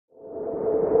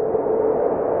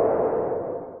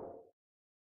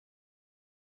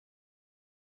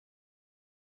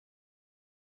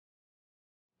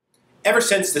Ever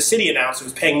since the city announced it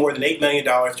was paying more than $8 million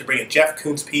to bring a Jeff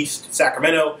Koons piece to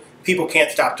Sacramento, people can't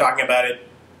stop talking about it,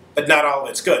 but not all of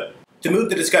it's good. To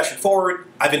move the discussion forward,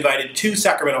 I've invited two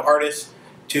Sacramento artists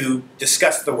to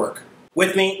discuss the work.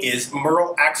 With me is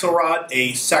Merle Axelrad,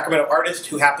 a Sacramento artist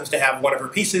who happens to have one of her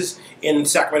pieces in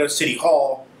Sacramento City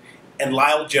Hall, and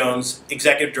Lial Jones,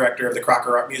 executive director of the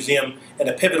Crocker Art Museum and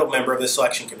a pivotal member of the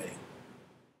selection committee.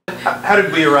 How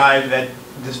did we arrive at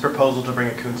this proposal to bring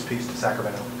a Koons piece to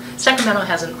Sacramento? Sacramento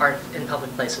has an Art in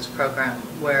Public Places program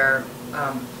where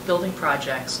building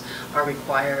projects are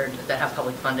required, that have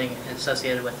public funding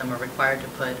associated with them, are required to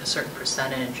put a certain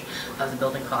percentage of the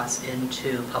building costs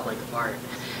into public art.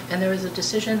 And there was a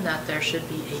decision that there should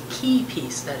be a key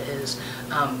piece that is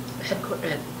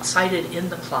sited in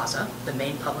the plaza, the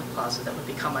main public plaza, that would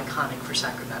become iconic for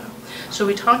Sacramento. So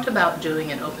we talked about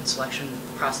doing an open selection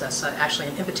process, actually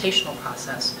an invitational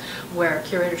process, where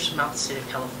curators from out the state of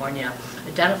California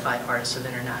identified artists of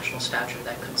international stature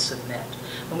that could submit.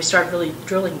 When we started really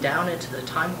drilling down into the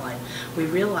timeline, we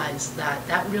realized that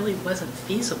that really wasn't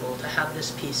feasible to have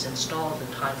this piece installed in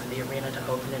time for the arena to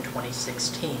open in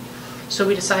 2016. So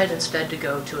we decided instead to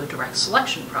go to a direct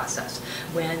selection process.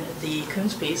 When the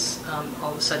Koons piece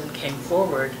all of a sudden came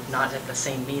forward, not at the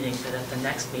same meeting, but at the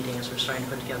next meeting as we're starting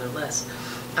to put together lists,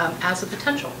 as a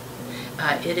potential.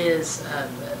 It is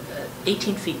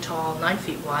 18 feet tall, 9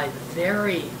 feet wide,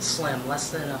 very slim,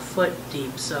 less than a foot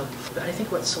deep. So I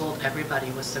think what sold everybody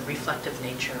was the reflective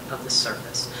nature of the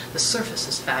surface. The surface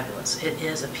is fabulous. It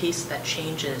is a piece that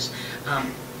changes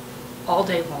all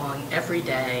day long, every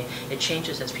day. It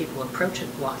changes as people approach it,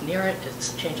 walk near it.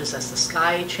 It changes as the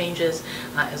sky changes,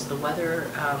 as the weather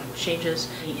changes.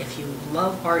 If you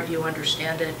love art, you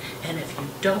understand it, and if you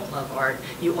don't love art,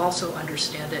 you also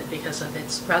understand it because of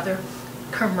its rather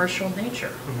commercial nature.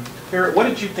 Mm-hmm. Mira, what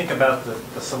did you think about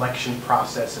the selection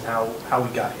process and how we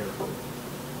got here?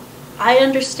 I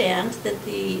understand that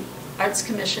the Arts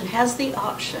Commission has the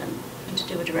option to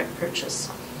do a direct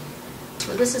purchase.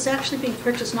 So this is actually being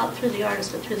purchased not through the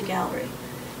artist, but through the gallery.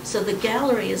 So the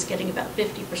gallery is getting about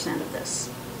 50% of this,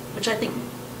 which I think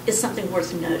is something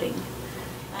worth noting.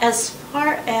 As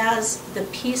far as the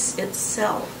piece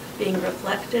itself being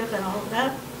reflective and all of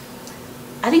that,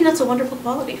 I think that's a wonderful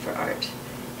quality for art.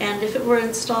 And if it were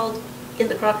installed in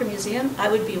the Crocker Museum, I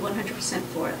would be 100%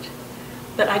 for it.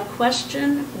 But I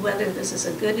question whether this is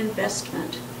a good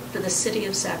investment for the city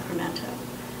of Sacramento,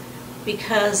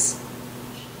 because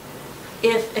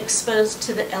if exposed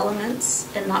to the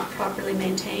elements and not properly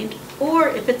maintained, or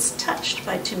if it's touched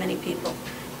by too many people,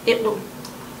 it will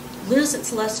lose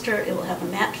its luster, it will have a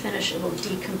matte finish, it will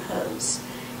decompose.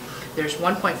 There's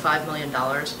 $1.5 million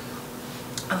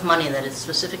of money that is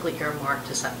specifically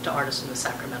earmarked to artists in the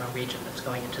Sacramento region that's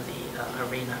going into the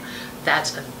arena.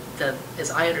 That's,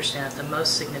 as I understand it, the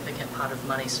most significant pot of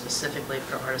money specifically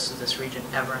for artists of this region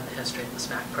ever in the history of the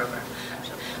SMAC program.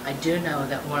 I do know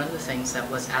that one of the things that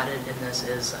was added in this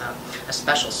is a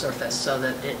special surface so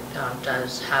that it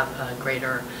does have a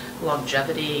greater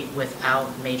longevity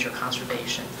without major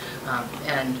conservation.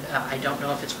 And I don't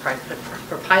know if it's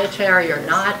proprietary or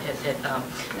not,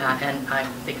 and I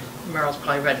think Merle's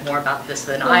probably read more about this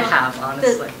than I have,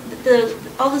 honestly.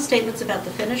 All the statements about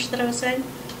the finish that I was saying,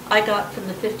 I got from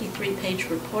the 53-page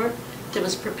report that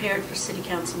was prepared for city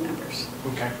council members.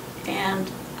 Okay.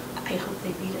 And I hope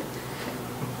they read it.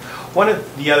 One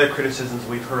of the other criticisms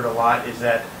we've heard a lot is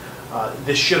that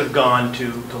this should have gone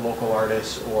to local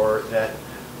artists, or that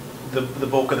the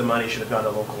bulk of the money should have gone to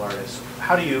local artists.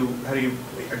 Do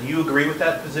you agree with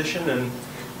that position? And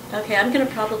okay, I'm going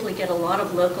to probably get a lot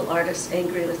of local artists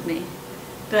angry with me,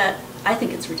 but I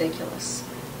think it's ridiculous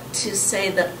to say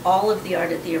that all of the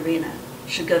art at the arena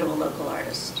should go to a local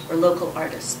artist or local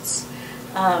artists.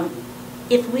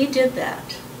 If we did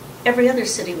that, every other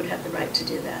city would have the right to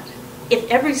do that. If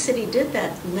every city did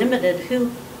that, limited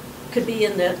who could be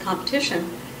in the competition,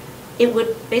 it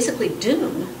would basically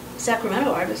doom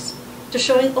Sacramento artists to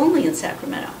showing only in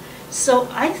Sacramento. So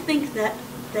I think that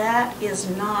that is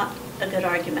not a good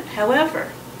argument.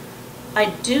 However, I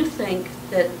do think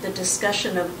that the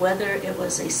discussion of whether it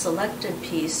was a selected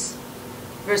piece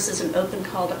versus an open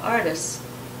call to artists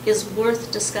is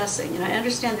worth discussing. And I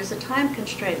understand there's a time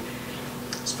constraint.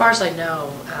 As far as I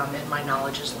know, and my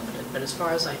knowledge is limited, but as far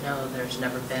as I know, there's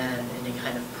never been any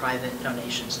kind of private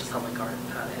donations to public art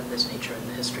of this nature in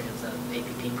the history of the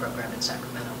APP program in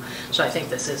Sacramento. So I think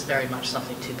this is very much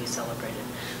something to be celebrated,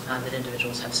 that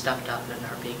individuals have stepped up and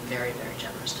are being very, very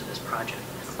generous to this project.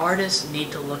 artists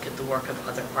need to look at the work of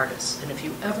other artists. And if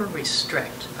you ever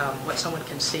restrict what someone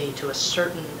can see to a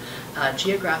certain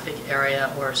geographic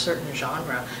area or a certain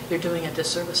genre, you're doing a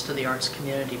disservice to the arts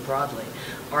community broadly.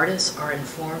 Artists are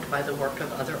informed by the work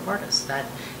of other artists. That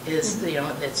is,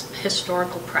 it's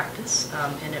historical practice,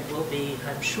 and it will be,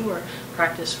 I'm sure,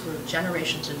 practice for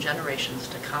generations and generations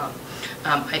to come.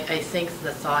 I think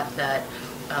the thought that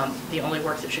the only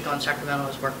work that should go in Sacramento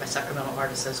is work by Sacramento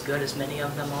artists, as good as many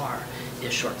of them are,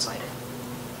 is short-sighted.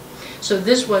 So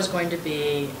this was going to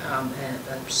be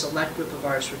a select group of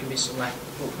artists. We're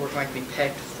going to be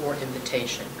pegged for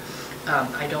invitation.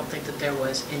 I don't think that there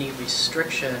was any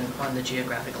restriction on the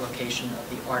geographic location of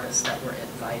the artists that were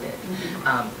invited.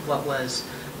 What was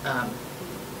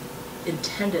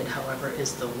intended, however,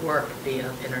 is the work be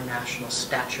of international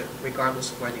stature,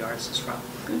 regardless of where the artist is from.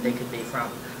 They could be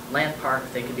from Land Park,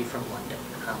 they could be from London,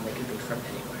 they could be from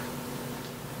anywhere.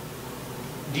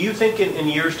 Do you think in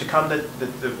years to come that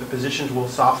the positions will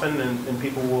soften and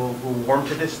people will warm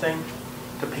to this thing,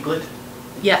 to Piglet?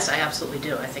 Yes, I absolutely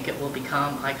do. I think it will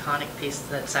become an iconic piece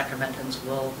that Sacramentans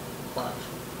will love.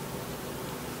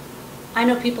 I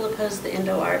know people oppose the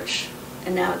Indo Arch,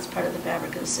 and now it's part of the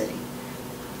fabric of the city.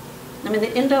 I mean,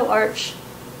 the Indo Arch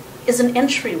is an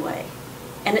entryway,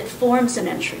 and it forms an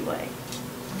entryway.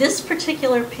 This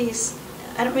particular piece,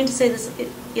 I don't mean to say this,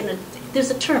 there's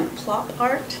a term, plop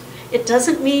art. It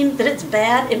doesn't mean that it's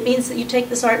bad. It means that you take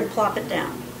this art and plop it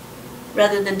down,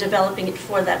 rather than developing it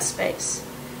for that space.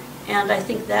 And I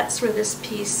think that's where this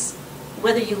piece,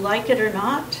 whether you like it or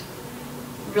not,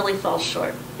 really falls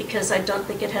short, because I don't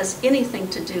think it has anything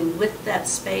to do with that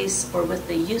space or with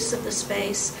the use of the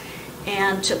space.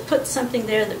 And to put something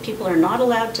there that people are not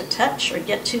allowed to touch or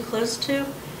get too close to,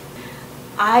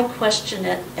 I question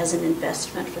it as an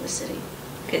investment for the city.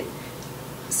 Okay.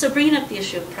 So bringing up the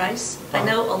issue of price, I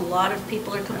know a lot of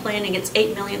people are complaining it's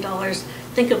 $8 million.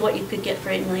 Think of what you could get for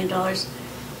 $8 million.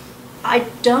 I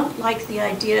don't like the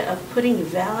idea of putting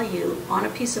value on a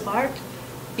piece of art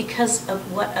because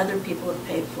of what other people have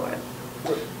paid for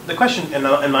it. The question in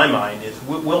my mind is,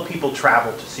 will people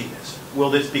travel to see this? Will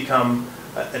this become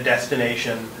a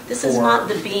destination? This is not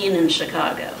the Bean in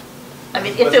Chicago. I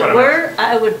mean, if it were,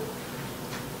 I would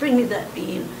bring me that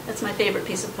Bean. That's my favorite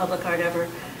piece of public art ever.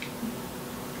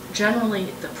 Generally,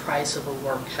 the price of a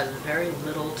work has very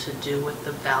little to do with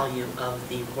the value of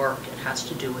the work. It has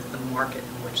to do with the market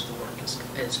in which the work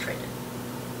is traded.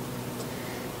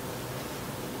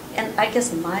 And I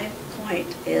guess my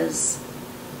point is,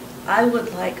 I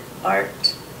would like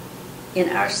art in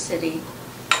our city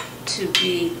to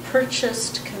be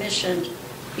purchased, commissioned,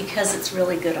 because it's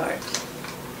really good art.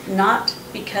 Not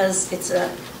because it's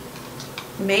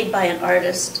made by an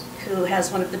artist who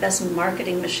has one of the best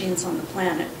marketing machines on the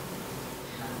planet.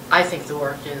 I think the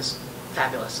work is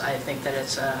fabulous. I think that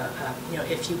it's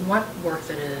if you want work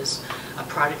that is a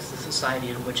product of the society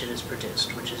in which it is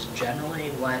produced, which is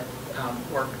generally what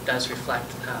work does reflect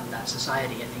that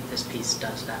society, I think this piece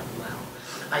does that well.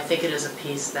 I think it is a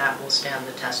piece that will stand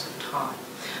the test of time.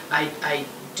 I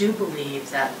do believe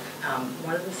that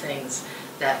one of the things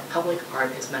that public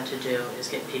art is meant to do is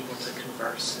get people to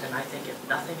converse, and I think if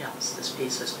nothing else, this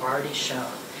piece has already shown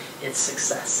its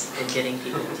success in getting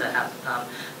people to have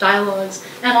dialogues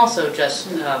and also just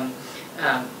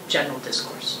general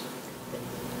discourse.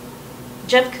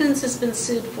 Jeff Koons has been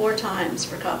sued 4 times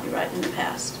for copyright in the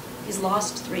past. He's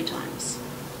lost 3 times.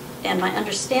 And my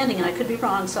understanding, and I could be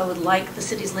wrong, so I would like the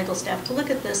city's legal staff to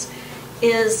look at this,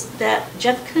 is that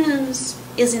Jeff Koons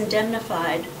is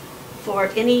indemnified for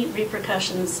any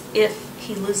repercussions if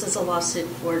he loses a lawsuit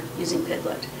for using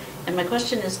Piglet. And my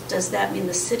question is, does that mean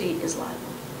the city is liable?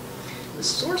 The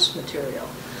source material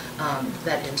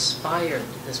that inspired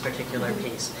this particular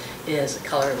piece is a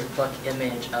colored book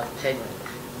image of Piglet.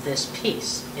 This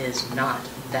piece is not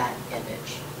that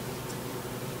image.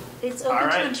 It's open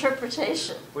to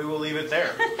interpretation. We will leave it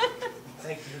there.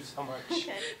 Thank you so much.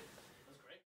 Okay.